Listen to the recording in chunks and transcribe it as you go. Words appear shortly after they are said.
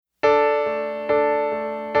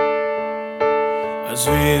Às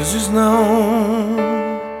vezes não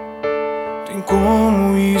tem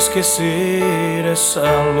como esquecer essa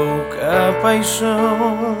louca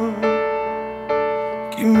paixão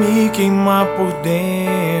que me queima por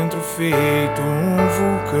dentro feito um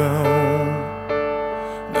vulcão.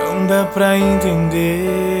 Não dá pra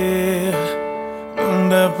entender, não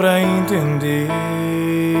dá pra entender.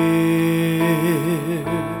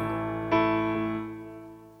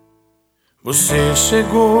 Você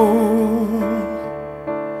chegou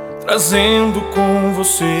trazendo com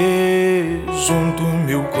você junto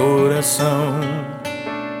meu coração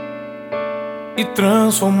e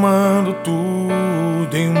transformando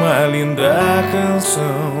tudo em uma linda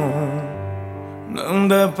canção. Não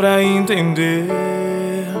dá pra entender,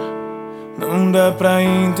 não dá pra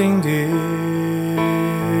entender.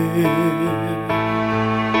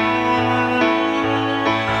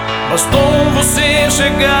 Bastou você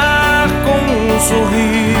chegar com um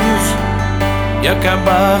sorriso e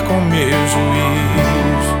acabar com meu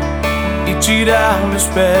juízo e tirar meus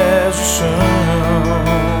pés do chão.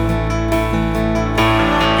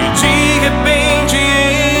 E de repente,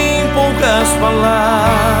 em poucas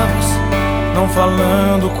palavras, não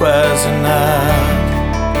falando quase nada,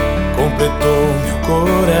 completou meu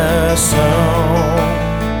coração,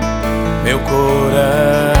 meu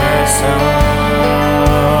coração.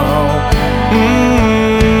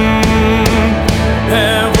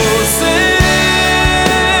 É você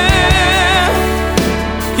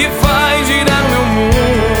que faz girar meu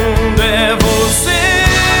mundo, é você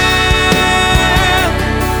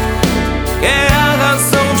que é a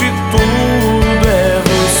razão de tudo, é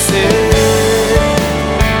você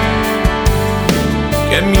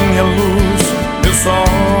que é minha luz, meu sol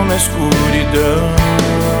na escuridão.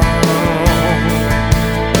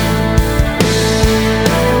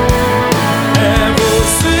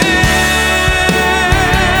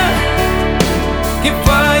 Que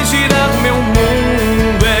faz girar meu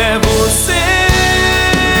mundo, é você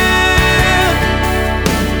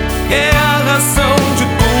que é a razão de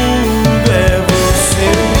tudo, é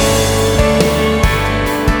você.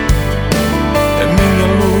 É minha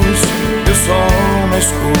luz, meu sol na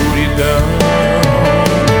escuridão,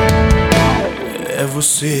 é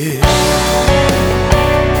você.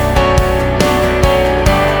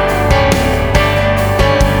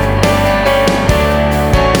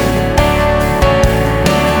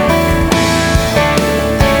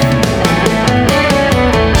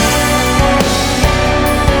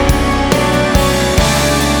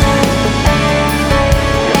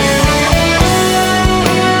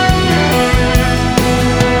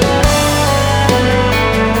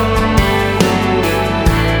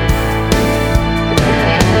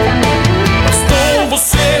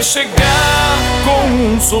 Chegar com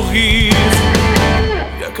um sorriso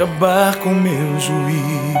e acabar com meu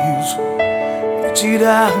juízo e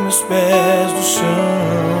tirar meus pés do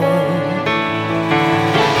chão.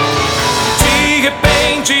 De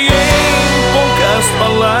repente, em poucas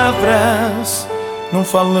palavras, não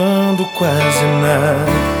falando quase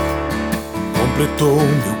nada, completou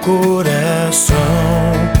meu coração,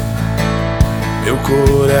 meu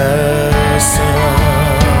coração.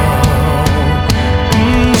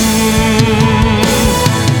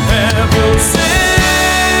 É você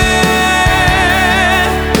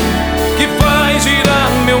que faz girar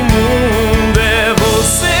meu mundo, é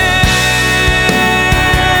você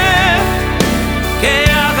que é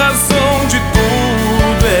a razão de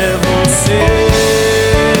tudo, é você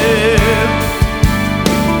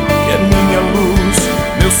que é minha luz,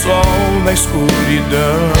 meu sol na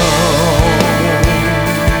escuridão.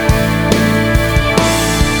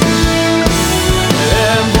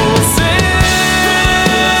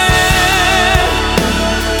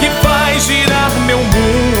 Girar meu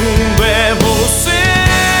mundo, é você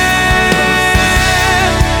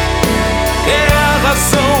que é a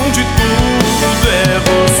razão de tudo, é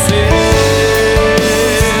você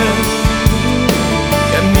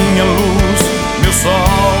que é minha luz, meu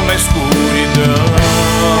sol na escuridão.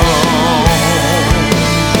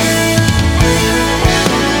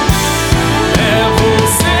 É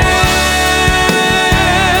você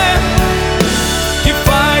que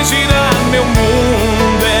faz girar meu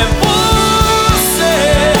mundo, é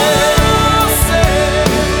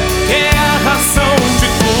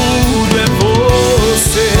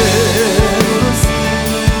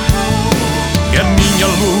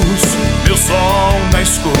meu sol na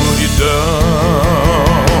escuridão,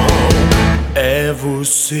 é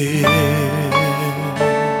você.